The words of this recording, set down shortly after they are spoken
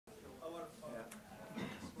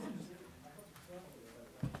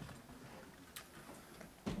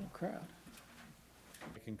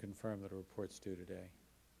confirm that a report's due today.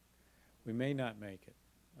 We may not make it.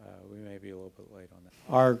 We may be a little bit late on that.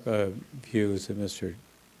 Our view is that Mr.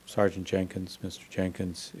 Sergeant Jenkins, Mr.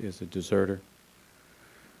 Jenkins is a deserter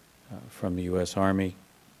from the U.S. Army.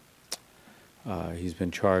 He's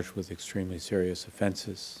been charged with extremely serious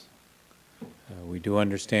offenses. We do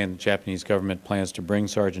understand the Japanese government plans to bring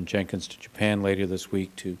Sergeant Jenkins to Japan later this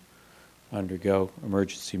week to undergo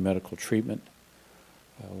emergency medical treatment.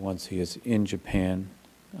 Once he is in Japan,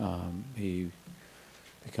 he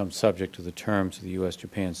becomes subject to the terms of the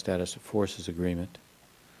U.S.-Japan Status of Forces Agreement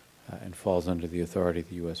and falls under the authority of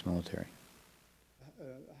the U.S. military.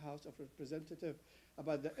 House of Representatives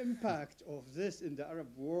about the impact of this in the Arab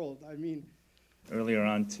world. I mean, earlier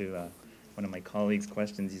on to one of my colleagues'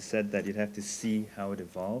 questions, you said that you'd have to see how it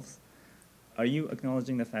evolves. Are you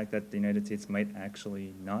acknowledging the fact that the United States might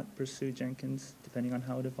actually not pursue Jenkins, depending on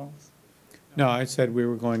how it evolves? No, I said we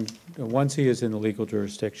were going, once he is in the legal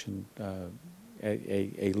jurisdiction,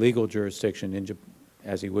 a legal jurisdiction,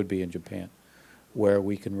 as he would be in Japan, where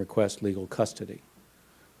we can request legal custody,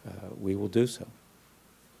 we will do so.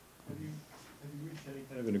 Have you reached any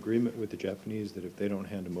kind of an agreement with the Japanese that if they don't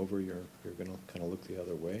hand him over, you're going to kind of look the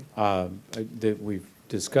other way? We've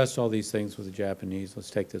discussed all these things with the Japanese.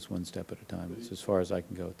 Let's take this one step at a time. It's as far as I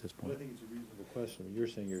can go at this point. I think it's a reasonable question. You're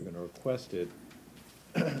saying you're going to request it.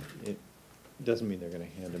 It doesn't mean they're going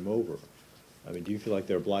to hand him over. I mean, do you feel like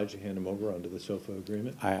they're obliged to hand him over under the SOFA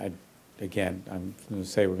agreement? Again, I'm going to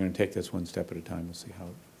say we're going to take this one step at a time. We'll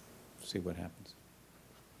see what happens.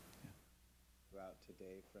 Out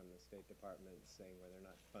today from the State Department saying whether or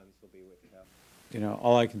not funds will be withheld? You know,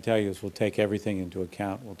 all I can tell you is we'll take everything into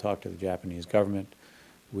account. We'll talk to the Japanese government.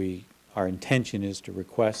 Our intention is to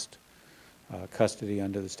request custody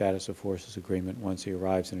under the Status of Forces Agreement once he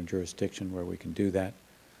arrives in a jurisdiction where we can do that.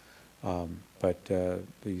 But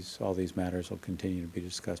all these matters will continue to be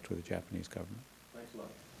discussed with the Japanese government. Thanks a lot.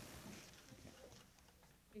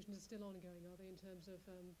 Is still ongoing, are they, in terms of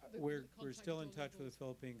we're still in touch with the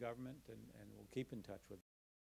Philippine government, and we'll keep in touch with